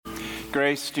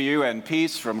Grace to you and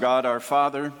peace from God our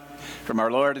Father, from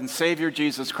our Lord and Savior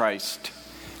Jesus Christ.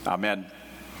 Amen.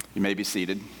 You may be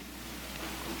seated.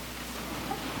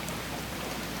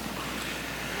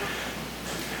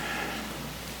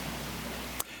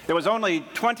 It was only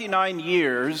 29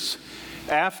 years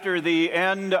after the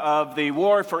end of the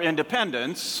War for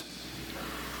Independence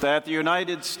that the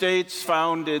United States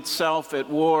found itself at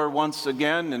war once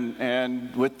again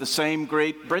and with the same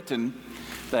Great Britain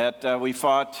that we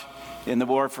fought in the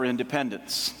War for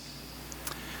Independence.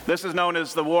 This is known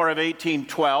as the War of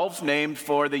 1812, named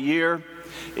for the year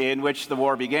in which the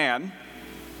war began.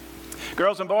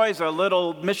 Girls and boys, a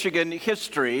little Michigan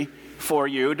history for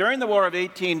you. During the War of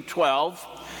 1812,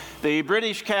 the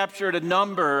British captured a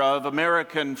number of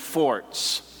American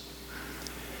forts.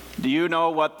 Do you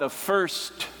know what the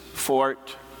first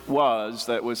fort was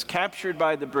that was captured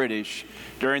by the British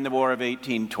during the War of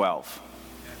 1812?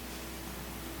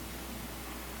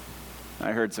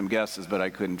 I heard some guesses, but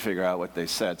I couldn't figure out what they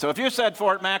said. So if you said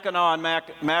Fort Mackinac on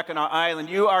Mackinac Island,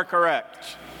 you are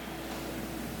correct.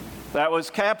 That was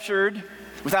captured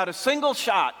without a single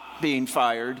shot being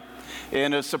fired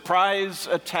in a surprise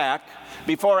attack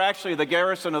before actually the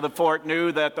garrison of the fort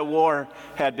knew that the war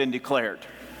had been declared.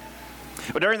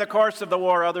 But during the course of the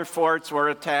war, other forts were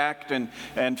attacked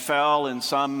and fell, and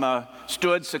some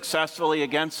stood successfully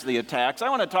against the attacks. I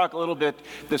want to talk a little bit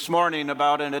this morning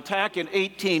about an attack in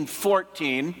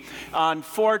 1814 on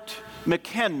Fort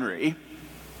McHenry,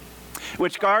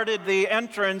 which guarded the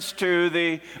entrance to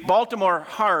the Baltimore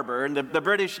harbor. And the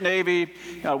British Navy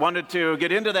wanted to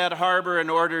get into that harbor in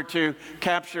order to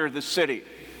capture the city.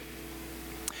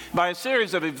 By a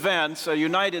series of events, a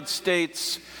United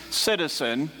States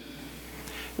citizen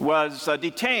was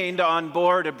detained on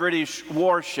board a British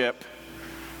warship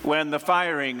when the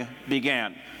firing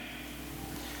began.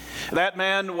 That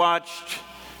man watched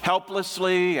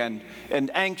helplessly and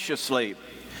anxiously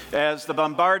as the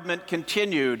bombardment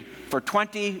continued for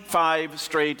 25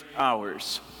 straight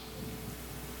hours.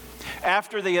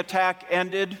 After the attack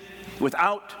ended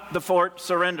without the fort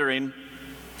surrendering,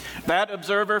 that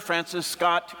observer, Francis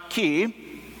Scott Key,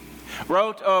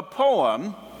 wrote a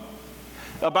poem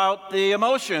about the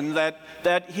emotion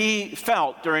that he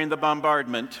felt during the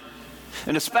bombardment,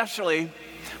 and especially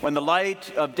when the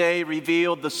light of day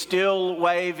revealed the still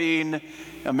waving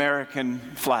American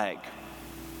flag.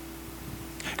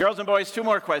 Girls and boys, two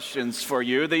more questions for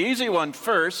you. The easy one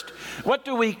first. What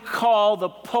do we call the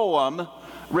poem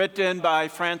written by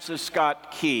Francis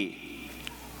Scott Key?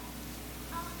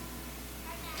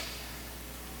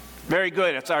 Very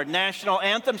good. It's our national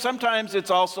anthem. Sometimes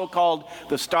it's also called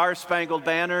the Star-Spangled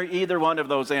Banner. Either one of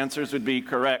those answers would be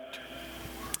correct.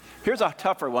 Here's a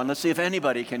tougher one. Let's see if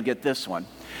anybody can get this one.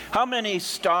 How many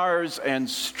stars and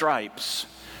stripes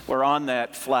were on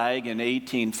that flag in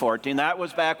 1814? That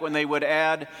was back when they would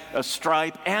add a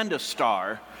stripe and a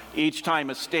star each time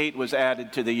a state was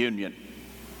added to the Union.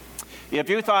 If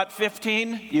you thought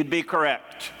 15, you'd be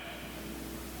correct.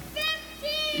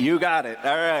 15! You got it.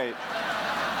 All right.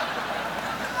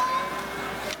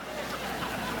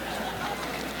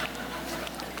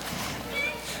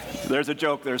 There's a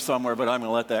joke there somewhere, but I'm going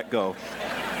to let that go.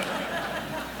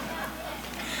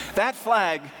 That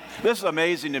flag, this is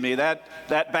amazing to me, that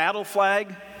battle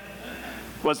flag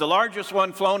was the largest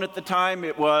one flown at the time.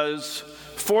 It was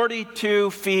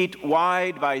 42 feet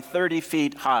wide by 30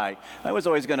 feet high. I was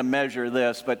always going to measure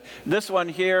this, but this one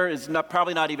here is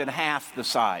probably not even half the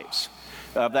size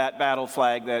of that battle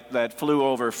flag that flew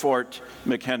over Fort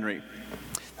McHenry.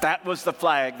 That was the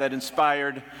flag that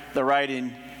inspired the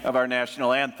writing of our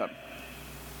national anthem.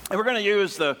 And we're going to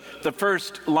use the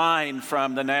first line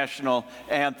from the national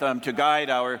anthem to guide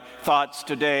our thoughts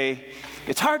today.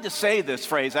 It's hard to say this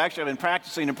phrase. Actually, I've been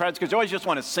practicing in practice because you always just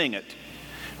want to sing it.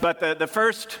 But the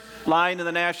first line in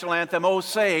the national anthem, "Oh,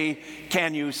 say,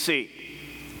 can you see?"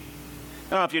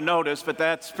 I don't know if you noticed, but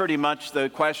that's pretty much the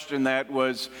question that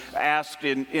was asked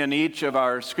in each of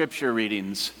our scripture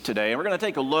readings today. And we're going to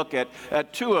take a look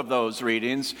at two of those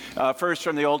readings, first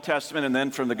from the Old Testament and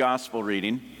then from the Gospel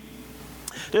reading.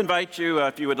 To invite you,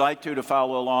 if you would like to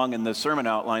follow along in the sermon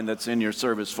outline that's in your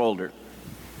service folder.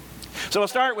 So we'll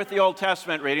start with the Old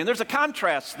Testament reading. There's a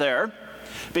contrast there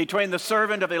between the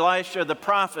servant of Elisha the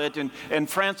prophet and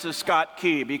Francis Scott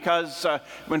Key, because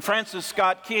when Francis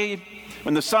Scott Key,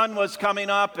 when the sun was coming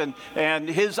up and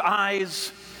his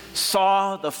eyes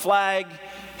saw the flag,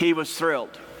 he was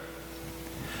thrilled.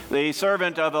 The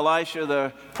servant of Elisha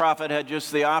the prophet had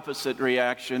just the opposite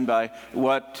reaction by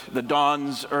what the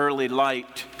dawn's early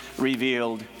light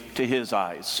revealed to his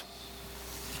eyes.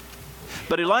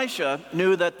 But Elisha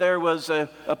knew that there was a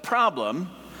problem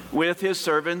with his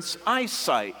servant's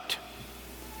eyesight.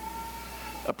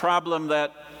 a problem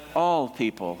that all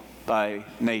people by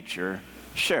nature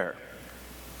share.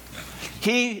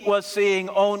 He was seeing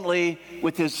only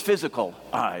with his physical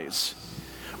eyes,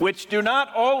 which do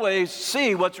not always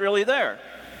see what's really there.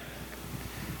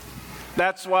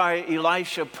 That's why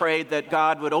Elisha prayed that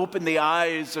God would open the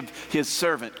eyes of his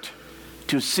servant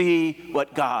to see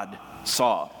what God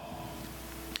saw.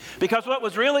 Because what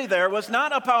was really there was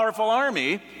not a powerful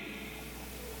army,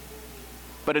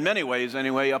 but in many ways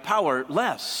anyway, a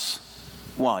powerless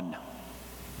one.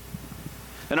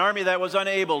 An army that was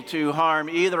unable to harm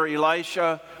either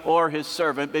Elisha or his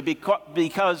servant,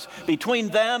 because between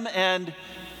them and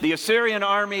the Assyrian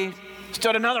army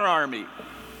stood another army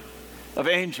of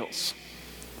angels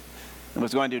that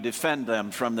was going to defend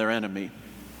them from their enemy.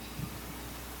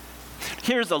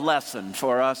 Here's a lesson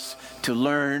for us to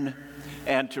learn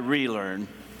and to relearn.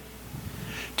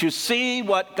 To see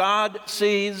what God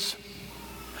sees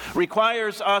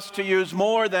requires us to use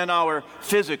more than our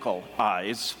physical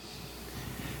eyes.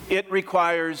 It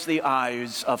requires the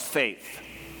eyes of faith.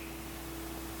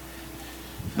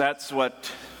 That's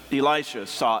what Elisha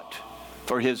sought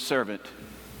for his servant.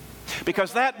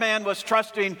 Because that man was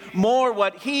trusting more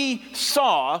what he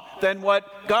saw than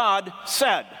what God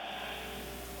said.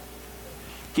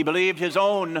 He believed his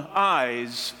own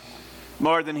eyes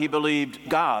more than he believed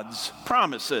God's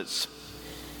promises.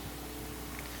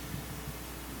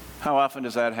 How often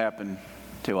does that happen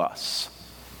to us?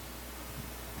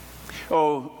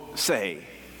 Oh, say,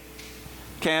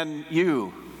 can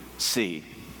you see?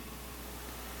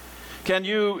 Can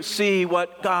you see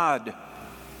what God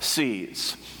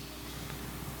sees?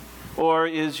 Or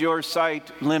is your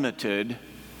sight limited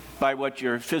by what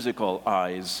your physical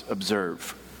eyes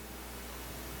observe?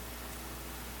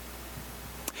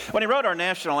 When he wrote our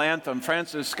national anthem,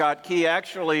 Francis Scott Key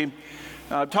actually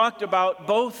talked about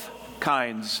both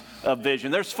kinds of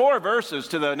vision. There's 4 verses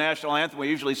to the national anthem. We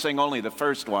usually sing only the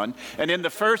first one. And in the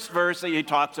first verse, he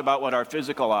talks about what our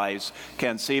physical eyes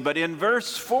can see. But in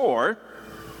verse 4,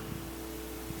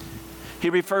 he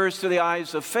refers to the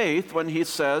eyes of faith when he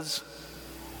says,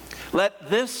 "Let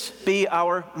this be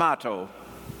our motto.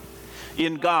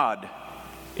 In God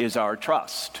is our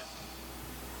trust."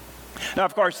 Now,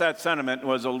 of course, that sentiment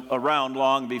was around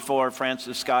long before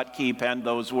Francis Scott Key penned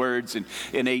those words in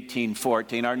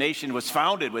 1814. Our nation was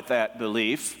founded with that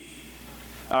belief.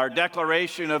 Our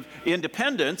Declaration of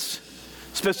Independence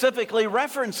specifically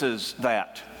references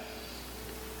that.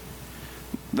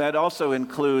 That also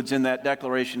includes, in that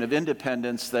Declaration of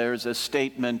Independence, there's a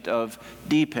statement of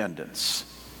dependence.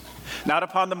 Not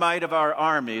upon the might of our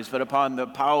armies, but upon the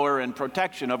power and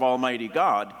protection of Almighty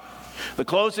God. The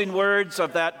closing words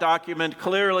of that document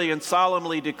clearly and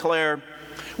solemnly declare,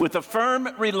 with a firm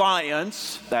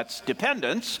reliance, that's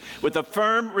dependence, with a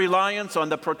firm reliance on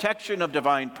the protection of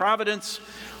divine providence,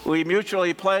 we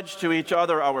mutually pledge to each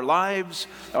other our lives,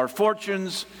 our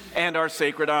fortunes, and our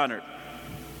sacred honor.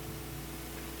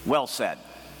 Well said.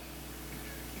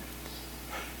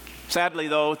 Sadly,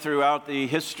 though, throughout the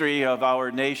history of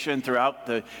our nation, throughout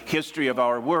the history of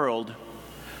our world,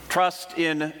 trust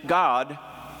in God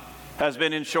has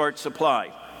been in short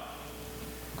supply.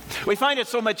 We find it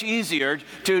so much easier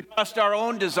to trust our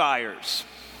own desires,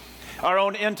 our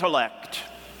own intellect,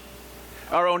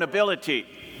 our own ability.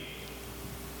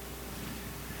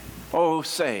 Oh,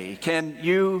 say, can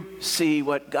you see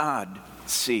what God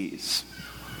sees?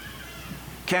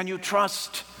 Can you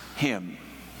trust Him?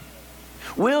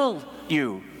 Will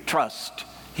you trust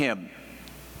Him?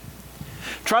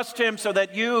 Trust Him so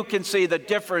that you can see the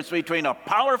difference between a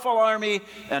powerful army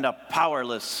and a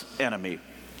powerless enemy.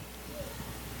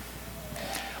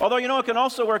 Although, it can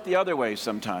also work the other way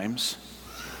sometimes.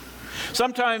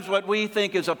 Sometimes what we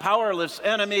think is a powerless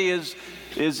enemy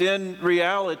is in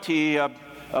reality a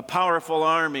powerful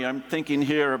army. I'm thinking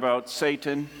here about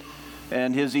Satan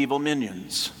and his evil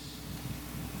minions.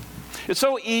 It's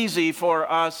so easy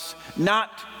for us not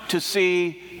to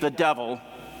see the devil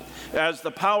as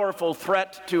the powerful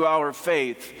threat to our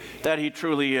faith that he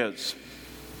truly is.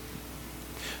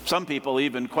 Some people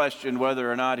even question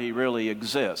whether or not he really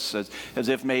exists, as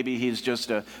if maybe he's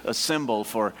just a symbol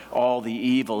for all the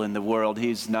evil in the world.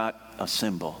 He's not a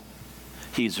symbol.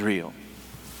 He's real.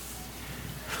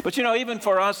 But even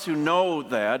for us who know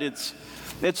that, it's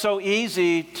so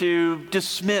easy to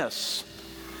dismiss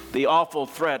the awful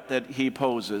threat that he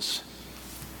poses.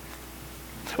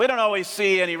 We don't always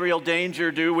see any real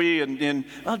danger, do we, in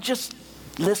just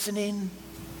listening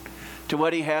to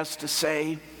what he has to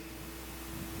say?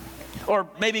 Or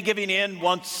maybe giving in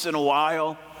once in a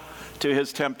while to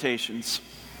his temptations.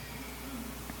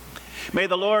 May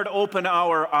the Lord open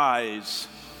our eyes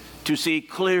to see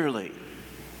clearly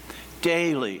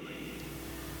daily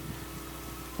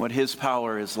what his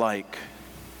power is like.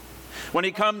 When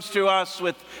he comes to us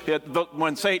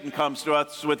when Satan comes to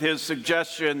us with his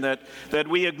suggestion that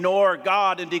we ignore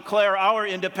God and declare our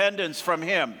independence from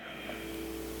him.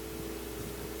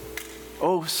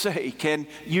 Oh, say, can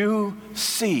you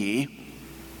see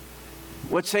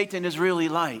what Satan is really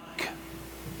like?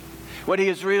 What he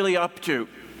is really up to?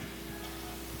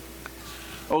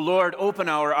 Oh, Lord, open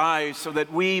our eyes so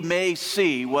that we may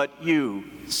see what you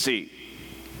see.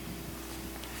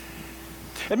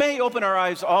 It may open our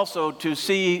eyes also to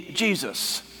see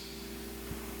Jesus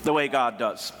the way God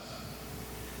does.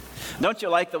 Don't you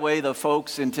like the way the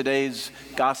folks in today's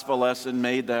gospel lesson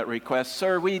made that request?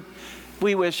 Sir, we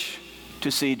wish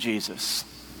to see Jesus.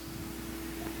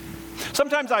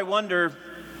 Sometimes I wonder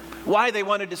why they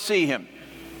wanted to see him.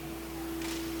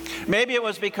 Maybe it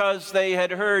was because they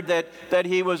had heard that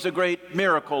he was a great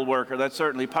miracle worker. That's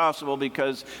certainly possible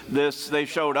because they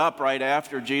showed up right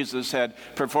after Jesus had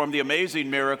performed the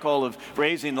amazing miracle of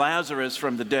raising Lazarus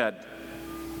from the dead.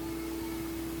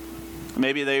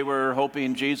 Maybe they were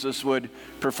hoping Jesus would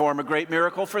perform a great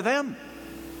miracle for them,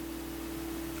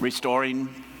 restoring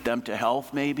them to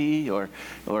health maybe, or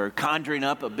conjuring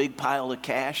up a big pile of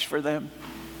cash for them.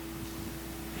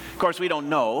 Of course, we don't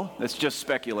know. It's just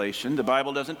speculation. The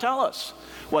Bible doesn't tell us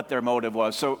what their motive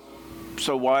was. So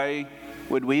why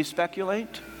would we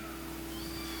speculate?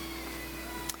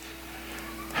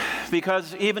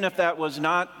 Because even if that was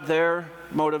not their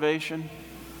motivation,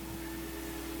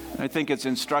 I think it's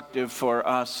instructive for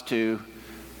us to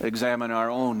examine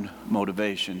our own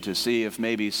motivation to see if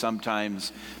maybe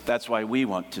sometimes that's why we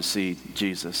want to see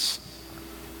Jesus.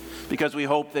 Because we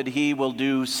hope that he will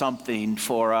do something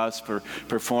for us,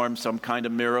 perform some kind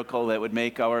of miracle that would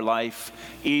make our life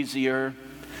easier,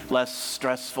 less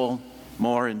stressful,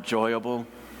 more enjoyable.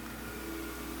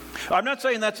 I'm not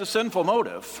saying that's a sinful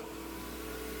motive.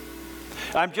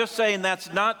 I'm just saying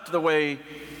that's not the way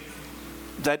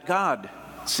that God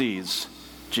sees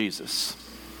Jesus.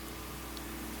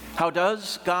 How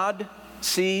does God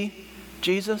see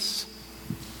Jesus?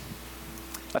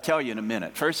 I'll tell you in a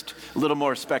minute. First, a little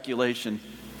more speculation.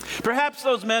 Perhaps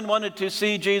those men wanted to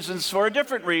see Jesus for a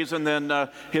different reason than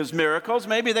his miracles.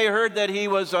 Maybe they heard that he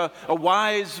was a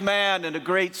wise man and a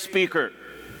great speaker.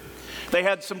 They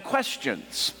had some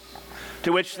questions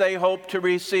to which they hoped to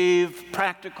receive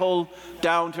practical,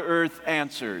 down-to-earth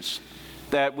answers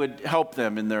that would help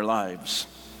them in their lives.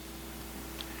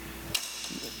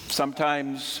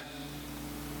 Sometimes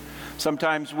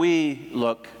we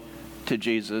look to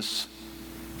Jesus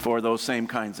for those same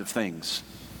kinds of things.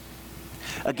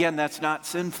 Again, that's not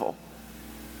sinful.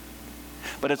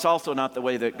 But it's also not the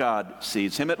way that God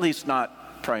sees him, at least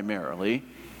not primarily.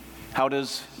 How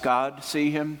does God see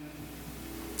him?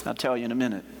 I'll tell you in a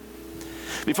minute.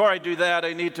 Before I do that,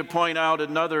 I need to point out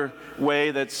another way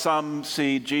that some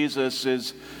see Jesus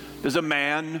is a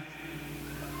man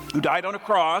who died on a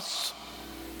cross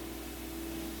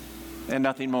and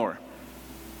nothing more.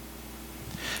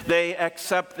 They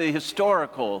accept the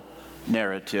historical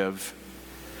narrative,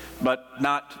 but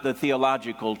not the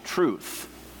theological truth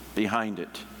behind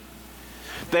it.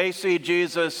 They see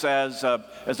Jesus as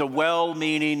a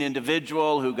well-meaning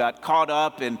individual who got caught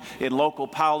up in local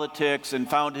politics and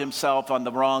found himself on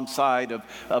the wrong side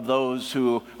of those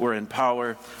who were in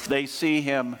power. They see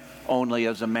him only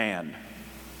as a man.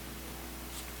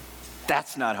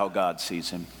 That's not how God sees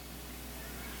him.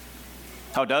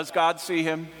 How does God see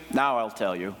him? Now I'll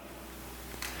tell you.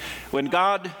 What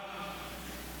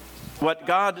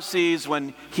God sees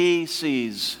when he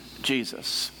sees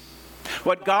Jesus,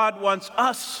 what God wants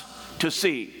us to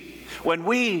see when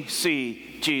we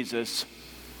see Jesus,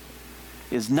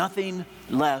 is nothing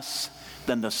less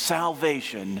than the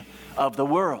salvation of the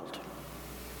world.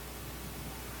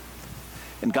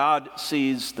 And God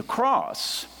sees the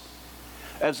cross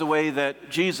as the way that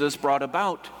Jesus brought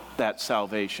about that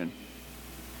salvation.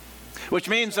 Which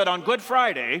means that on Good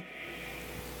Friday,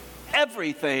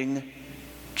 everything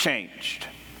changed.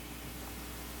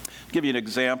 I'll give you an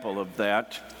example of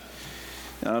that.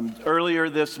 Earlier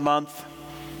this month,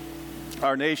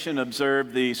 our nation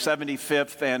observed the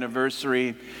 75th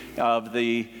anniversary of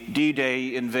the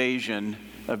D-Day invasion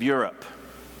of Europe.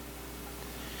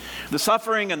 The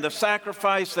suffering and the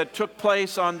sacrifice that took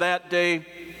place on that day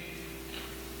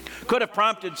could have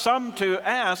prompted some to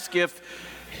ask if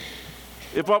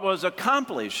what was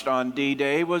accomplished on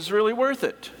D-Day was really worth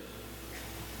it.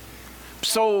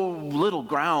 So little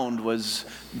ground was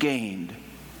gained.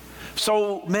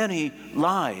 So many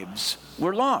lives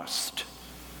were lost.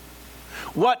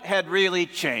 What had really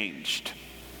changed?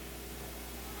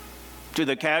 To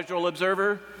the casual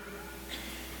observer,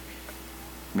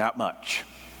 Not much.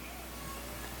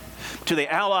 To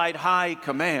the Allied High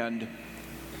Command,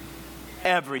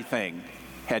 everything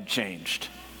had changed,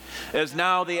 as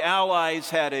now the Allies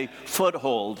had a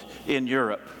foothold in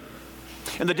Europe.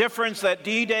 And the difference that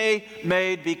D-Day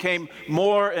made became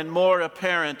more and more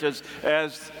apparent as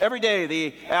every day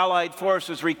the Allied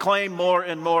forces reclaimed more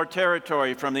and more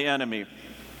territory from the enemy.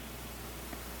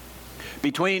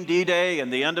 Between D-Day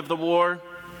and the end of the war,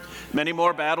 many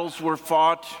more battles were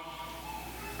fought,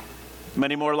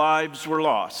 many more lives were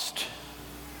lost.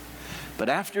 But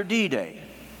after D-Day,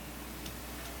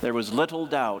 there was little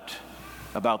doubt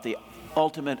about the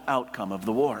ultimate outcome of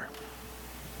the war.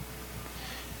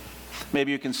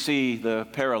 Maybe you can see the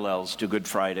parallels to Good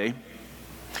Friday.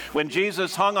 When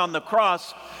Jesus hung on the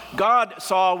cross, God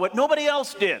saw what nobody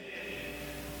else did.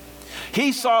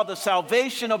 He saw the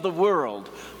salvation of the world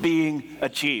being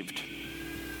achieved.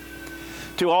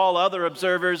 To all other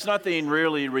observers, nothing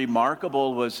really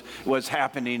remarkable was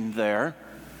happening there.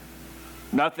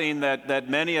 Nothing that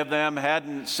many of them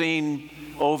hadn't seen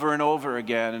over and over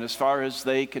again. And as far as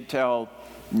they could tell,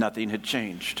 nothing had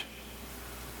changed.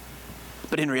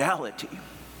 But in reality,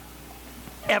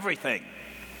 everything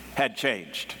had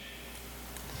changed.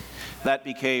 That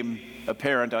became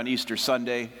apparent on Easter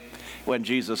Sunday when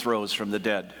Jesus rose from the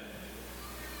dead.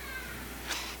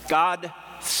 God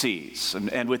sees,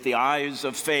 and with the eyes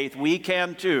of faith, we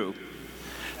can too,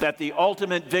 that the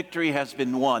ultimate victory has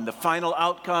been won. The final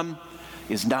outcome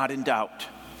is not in doubt.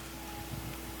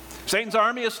 Satan's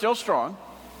army is still strong.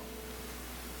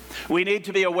 We need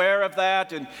to be aware of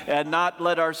that and not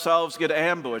let ourselves get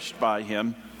ambushed by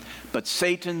him. But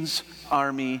Satan's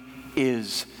army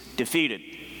is defeated.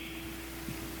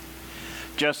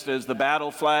 Just as the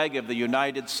battle flag of the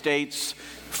United States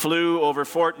flew over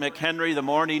Fort McHenry the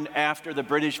morning after the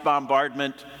British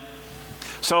bombardment,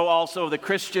 so also the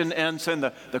Christian ensign,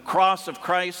 the cross of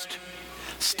Christ,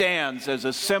 stands as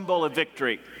a symbol of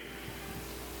victory.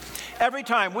 Every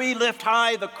time we lift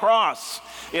high the cross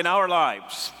in our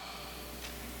lives,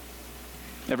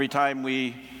 every time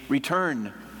we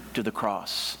return to the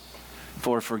cross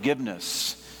for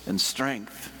forgiveness and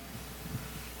strength,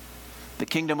 the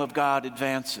kingdom of God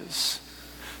advances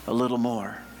a little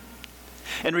more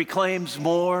and reclaims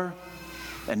more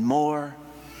and more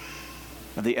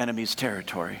of the enemy's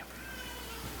territory.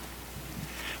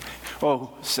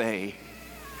 Oh, say,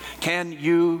 can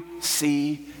you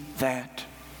see that?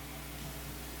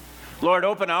 Lord,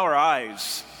 open our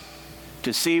eyes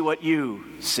to see what you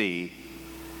see.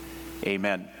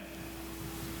 Amen.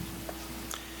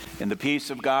 And the peace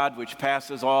of God, which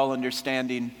passes all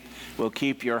understanding, will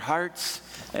keep your hearts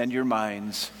and your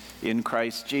minds in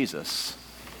Christ Jesus.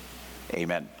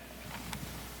 Amen.